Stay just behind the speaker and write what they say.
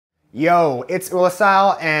Yo, it's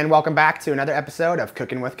Oolacile, and welcome back to another episode of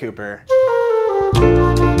Cooking with Cooper.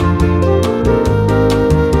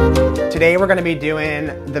 Today we're gonna be doing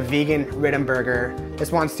the Vegan Riddim Burger.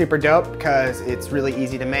 This one's super dope because it's really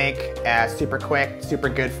easy to make, super quick, super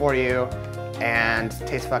good for you, and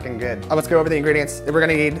tastes fucking good. Let's go over the ingredients. We're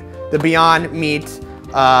gonna need the Beyond Meat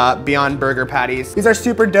Beyond Burger patties. These are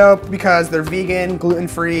super dope because they're vegan,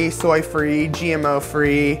 gluten-free, soy-free,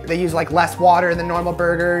 GMO-free. They use like less water than normal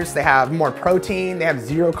burgers. They have more protein. They have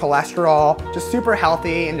zero cholesterol. Just super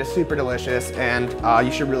healthy and just super delicious. And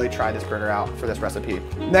you should really try this burger out for this recipe.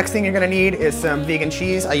 Next thing you're gonna need is some vegan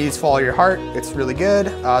cheese. I use Follow Your Heart. It's really good.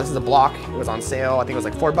 This is a block. It was on sale. I think it was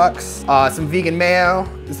like $4. Some vegan mayo.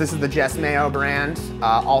 This is the Just Mayo brand.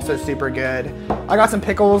 Also super good. I got some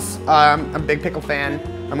pickles. I'm a big pickle fan.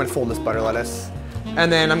 I'm gonna fold this butter lettuce. And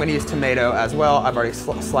then I'm gonna use tomato as well. I've already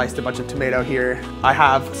sliced a bunch of tomato here. I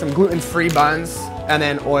have some gluten-free buns and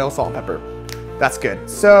then oil, salt, and pepper. That's good.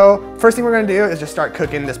 So first thing we're gonna do is just start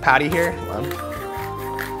cooking this patty here.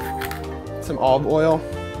 Some olive oil.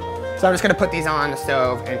 So I'm just gonna put these on the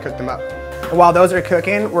stove and cook them up. While those are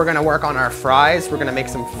cooking, we're gonna work on our fries. We're gonna make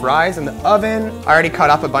some fries in the oven. I already cut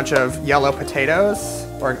up a bunch of yellow potatoes,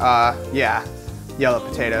 yellow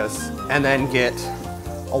potatoes. And then get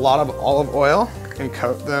a lot of olive oil and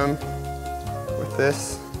coat them with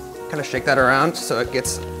this. Kind of shake that around so it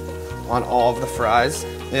gets on all of the fries.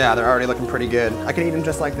 Yeah, they're already looking pretty good. I can eat them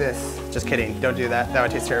just like this. Just kidding, don't do that. That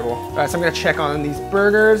would taste terrible. All right, so I'm gonna check on these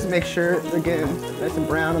burgers, make sure they're getting nice and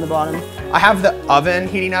brown on the bottom. I have the oven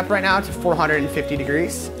heating up right now to 450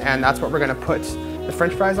 degrees, and that's what we're gonna put the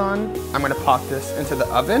French fries on. I'm gonna pop this into the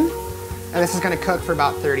oven, and this is gonna cook for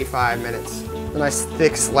about 35 minutes. A nice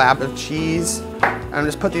thick slab of cheese. I'm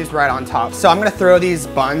just put these right on top. So I'm gonna throw these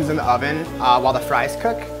buns in the oven while the fries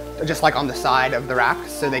cook, just like on the side of the rack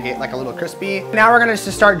so they get like a little crispy. Now we're gonna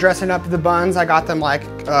just start dressing up the buns. I got them like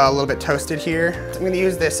a little bit toasted here. So I'm gonna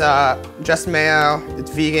use this Just Mayo.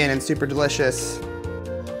 It's vegan and super delicious.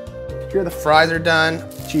 Here the fries are done.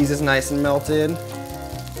 Cheese is nice and melted.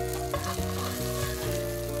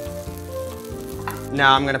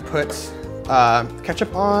 Now I'm gonna put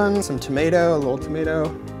ketchup on, some tomato, a little tomato.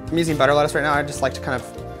 I'm using butter lettuce right now. I just like to kind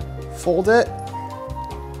of fold it.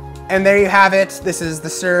 And there you have it. This is the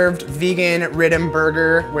served Vegan Riddim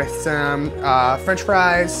Burger with some French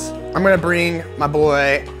fries. I'm gonna bring my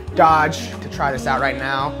boy Dodge to try this out right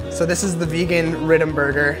now. So this is the Vegan Riddim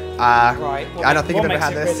Burger. Right. I don't think I've ever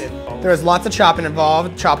had this. There was lots of chopping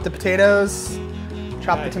involved. Chop the potatoes,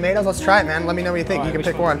 chop the tomatoes. Let's try it, man. Let me know what you think. You can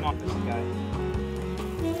pick one.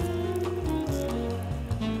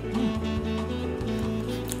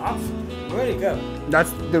 Really good. That's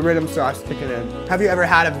the Riddim sauce kicking in. Have you ever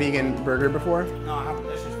had a vegan burger before? No, I haven't.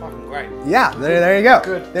 This is fucking great. Yeah, there you go.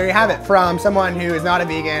 Good. There you have it. From someone who is not a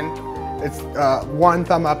vegan, it's one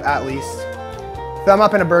thumb up at least. Thumb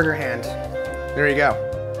up in a burger hand. There you go.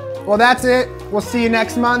 Well, that's it. We'll see you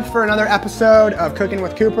next month for another episode of Cooking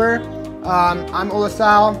with Cooper. I'm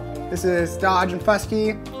Oolacile. This is Dodge and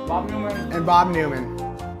Fusky. Bob Newman. And Bob Newman.